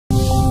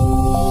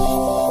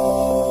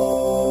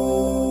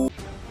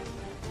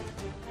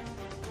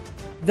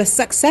The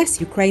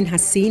success Ukraine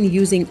has seen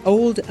using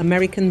old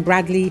American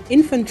Bradley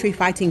infantry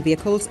fighting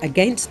vehicles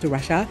against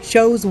Russia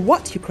shows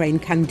what Ukraine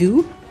can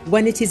do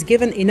when it is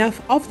given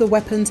enough of the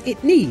weapons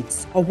it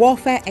needs, a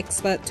warfare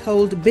expert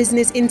told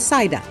Business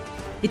Insider.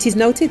 It is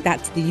noted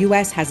that the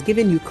US has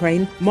given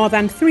Ukraine more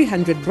than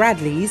 300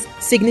 Bradleys,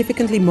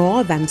 significantly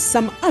more than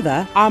some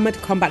other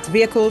armored combat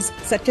vehicles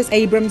such as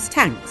Abrams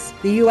tanks.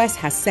 The US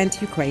has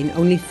sent Ukraine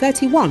only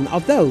 31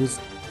 of those.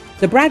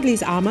 The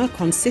Bradley's armor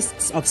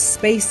consists of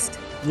spaced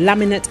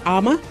laminate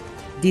armor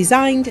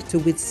designed to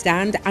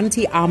withstand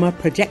anti-armor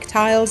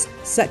projectiles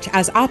such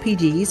as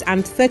RPGs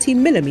and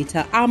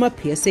 30mm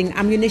armor-piercing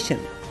ammunition.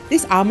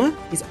 This armor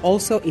is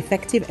also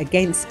effective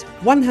against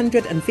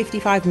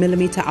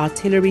 155mm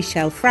artillery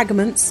shell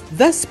fragments,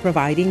 thus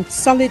providing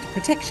solid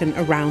protection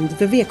around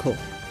the vehicle.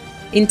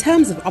 In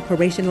terms of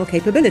operational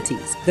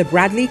capabilities, the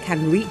Bradley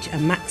can reach a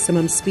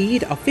maximum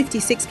speed of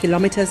 56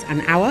 km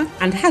an hour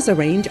and has a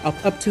range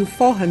of up to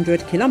 400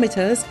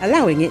 km,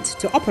 allowing it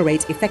to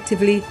operate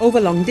effectively over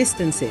long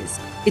distances.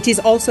 It is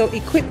also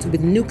equipped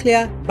with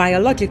nuclear,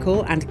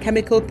 biological and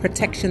chemical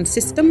protection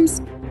systems,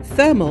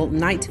 thermal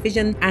night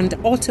vision and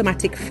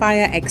automatic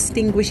fire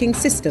extinguishing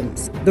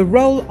systems. The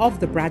role of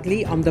the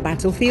Bradley on the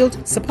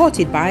battlefield,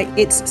 supported by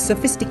its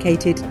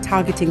sophisticated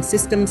targeting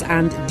systems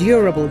and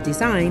durable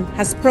design,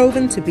 has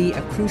proven to be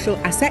a crucial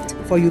asset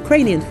for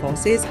Ukrainian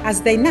forces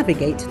as they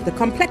navigate the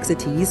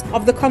complexities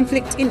of the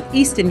conflict in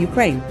eastern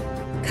Ukraine.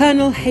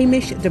 Colonel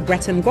Hamish de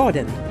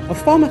Breton-Gordon, a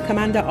former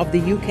commander of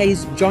the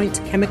UK's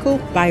Joint Chemical,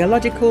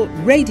 Biological,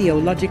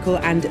 Radiological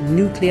and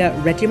Nuclear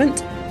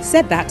Regiment,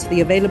 said that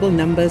the available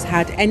numbers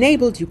had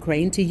enabled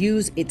Ukraine to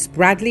use its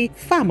Bradley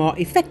far more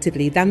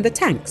effectively than the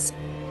tanks.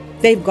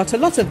 They've got a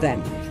lot of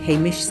them,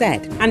 Hamish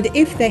said, and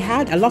if they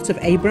had a lot of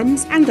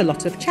Abrams and a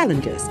lot of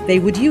Challengers, they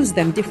would use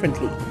them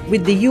differently.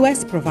 With the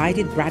US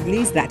provided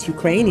Bradleys that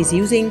Ukraine is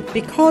using,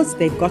 because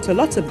they've got a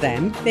lot of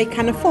them, they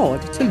can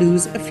afford to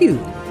lose a few.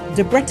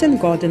 De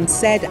Breton-Gordon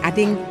said,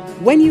 adding,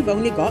 "When you've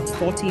only got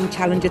 14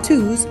 Challenger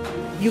 2s,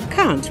 you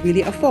can't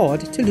really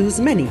afford to lose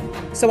many,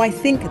 so I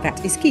think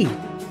that is key."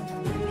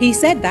 He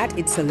said that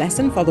it's a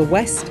lesson for the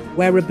West,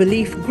 where a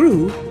belief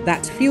grew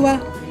that fewer,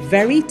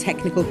 very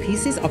technical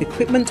pieces of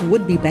equipment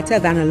would be better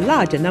than a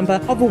larger number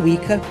of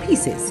weaker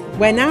pieces.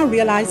 "We're now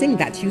realizing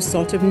that you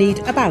sort of need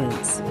a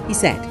balance," he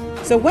said.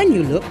 So when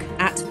you look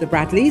at the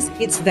Bradleys,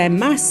 it's their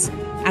mass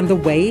and the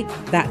way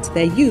that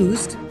they're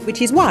used,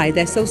 which is why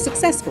they're so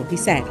successful, he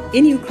said.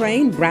 In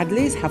Ukraine,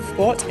 Bradleys have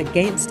fought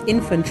against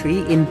infantry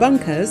in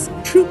bunkers,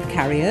 troop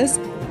carriers,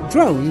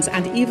 drones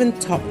and even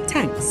top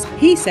tanks.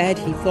 He said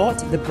he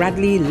thought the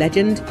Bradley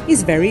legend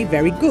is very,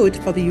 very good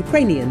for the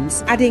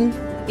Ukrainians, adding,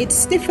 "It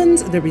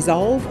stiffens the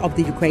resolve of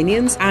the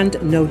Ukrainians and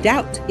no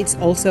doubt it's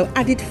also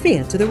added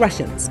fear to the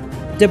Russians."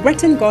 De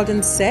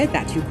Breton-Gordon said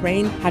that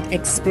Ukraine had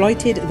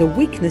exploited the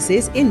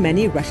weaknesses in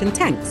many Russian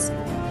tanks.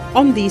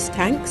 On these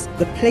tanks,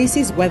 the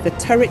places where the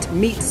turret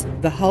meets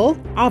the hull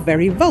are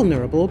very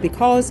vulnerable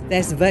because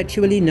there's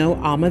virtually no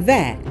armor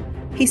there,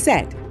 he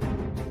said.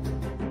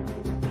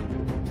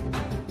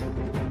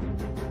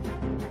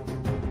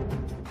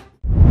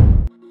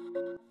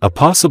 A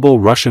possible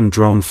Russian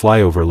drone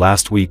flyover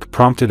last week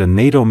prompted a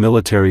NATO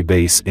military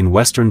base in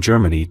western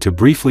Germany to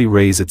briefly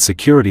raise its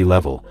security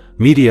level,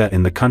 media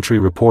in the country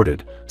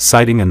reported,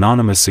 citing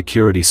anonymous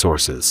security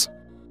sources.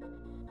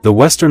 The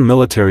Western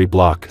military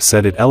bloc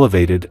said it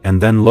elevated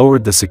and then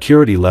lowered the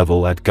security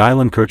level at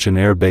Geilenkirchen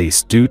Air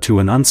Base due to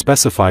an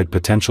unspecified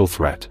potential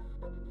threat.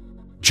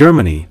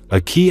 Germany, a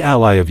key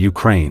ally of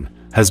Ukraine,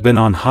 has been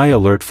on high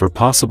alert for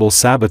possible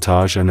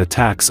sabotage and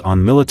attacks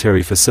on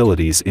military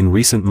facilities in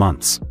recent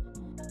months.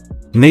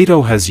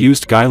 NATO has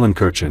used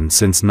Geilenkirchen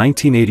since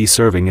 1980,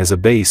 serving as a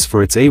base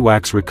for its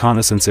AWACS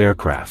reconnaissance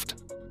aircraft.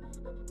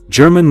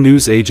 German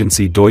news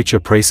agency Deutsche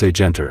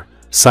Presseagentur,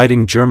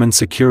 citing German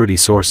security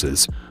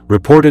sources,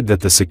 reported that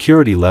the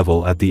security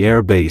level at the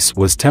air base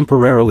was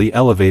temporarily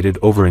elevated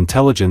over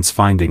intelligence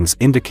findings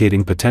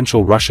indicating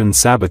potential Russian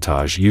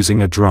sabotage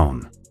using a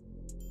drone.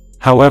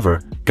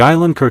 However,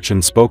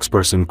 Geilenkirchen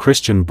spokesperson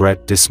Christian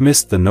Brett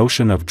dismissed the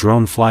notion of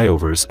drone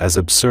flyovers as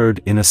absurd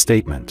in a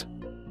statement.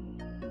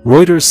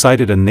 Reuters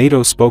cited a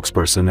NATO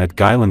spokesperson at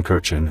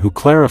Geilenkirchen who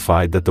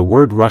clarified that the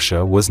word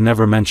Russia was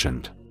never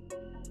mentioned.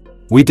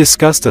 "We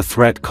discussed a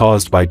threat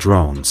caused by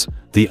drones,"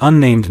 the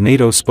unnamed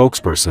NATO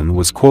spokesperson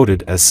was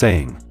quoted as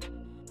saying.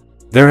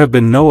 There have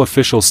been no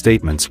official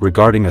statements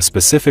regarding a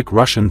specific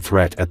Russian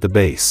threat at the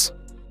base.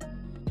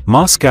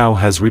 Moscow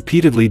has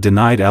repeatedly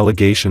denied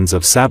allegations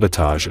of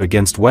sabotage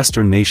against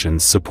Western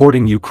nations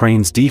supporting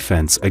Ukraine's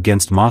defense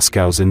against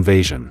Moscow's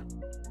invasion.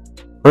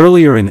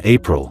 Earlier in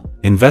April,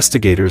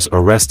 investigators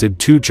arrested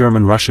 2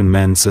 German-Russian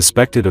men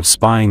suspected of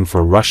spying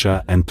for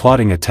Russia and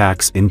plotting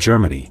attacks in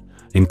Germany,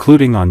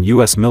 including on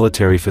US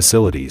military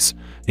facilities,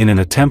 in an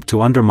attempt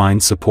to undermine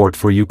support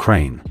for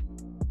Ukraine.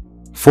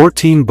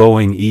 14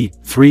 Boeing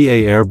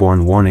E-3A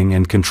airborne warning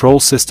and control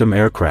system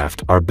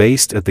aircraft are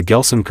based at the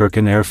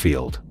Gelsenkirchen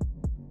airfield.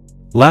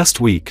 Last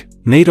week,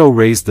 NATO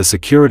raised the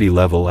security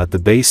level at the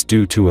base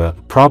due to a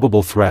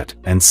probable threat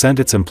and sent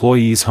its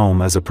employees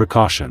home as a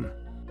precaution.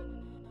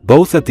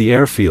 Both at the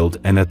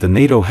airfield and at the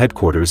NATO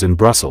headquarters in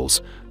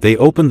Brussels, they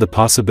opened the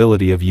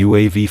possibility of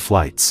UAV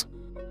flights.